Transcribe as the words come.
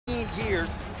years.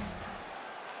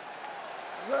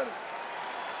 Ready.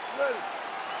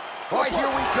 All right,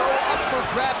 here we go. Up for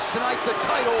grabs tonight, the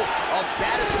title of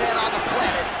baddest man on the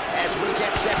planet as we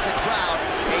get set to crown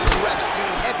a UFC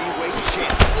heavyweight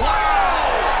champion. Wow!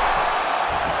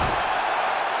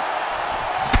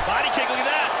 Body kick, look at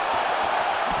that.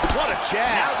 What a jab.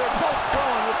 Now they're both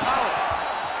throwing with power.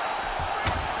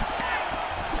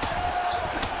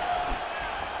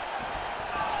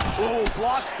 Ooh,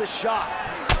 blocks the shot.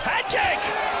 Head kick!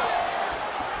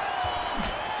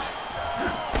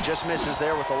 Just misses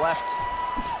there with the left.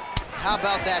 How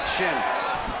about that shin?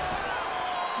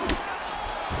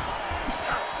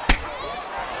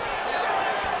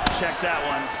 Check that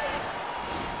one.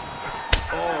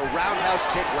 Oh, roundhouse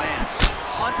kick lands.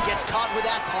 Hunt gets caught with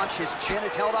that punch. His chin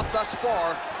is held up thus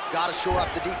far. Got to shore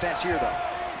up the defense here, though.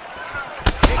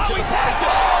 Kick to the body.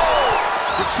 Oh!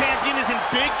 The champion is in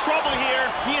big trouble here.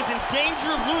 He is in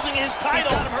danger of losing his title.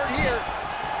 He's got him hurt here.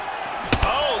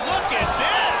 Oh, look at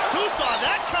this. Who saw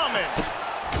that coming?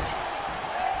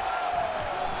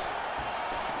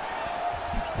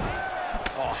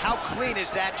 Oh, how clean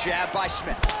is that jab by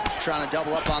Smith? Trying to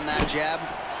double up on that jab.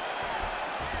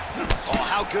 Oh,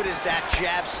 how good is that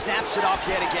jab? Snaps it off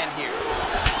yet again here.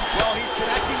 Well, he's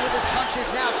connecting with his punches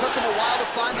now. Took him a while to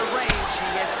find the range. He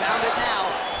has found it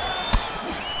now.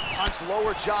 Hunt's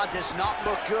lower jaw does not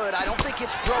look good. I don't think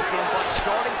it's broken, but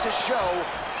starting to show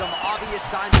some obvious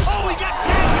signs of Oh, he got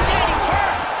tagged again. He's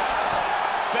hurt.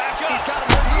 Back up. He's got him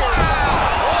hurt here.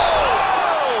 Wow.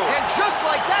 Oh! And just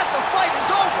like that, the fight is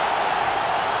over.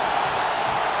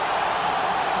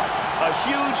 A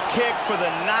huge kick for the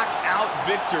knockout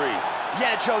victory.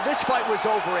 Yeah, Joe, this fight was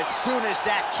over as soon as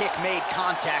that kick made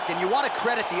contact, and you want to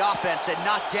credit the offense and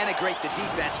not denigrate the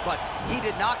defense, but he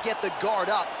did not get the guard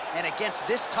up, and against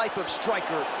this type of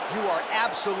striker, you are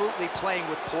absolutely playing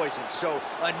with poison. So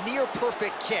a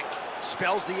near-perfect kick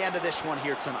spells the end of this one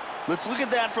here tonight. Let's look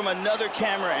at that from another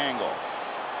camera angle.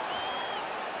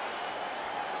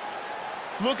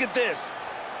 Look at this.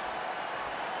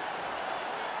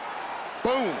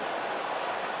 Boom.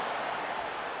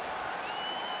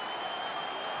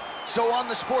 So on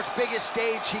the sport's biggest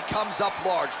stage, he comes up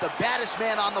large. The baddest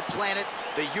man on the planet,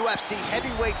 the UFC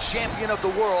heavyweight champion of the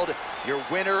world, your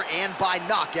winner and by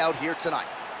knockout here tonight.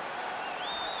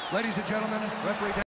 Ladies and gentlemen, referee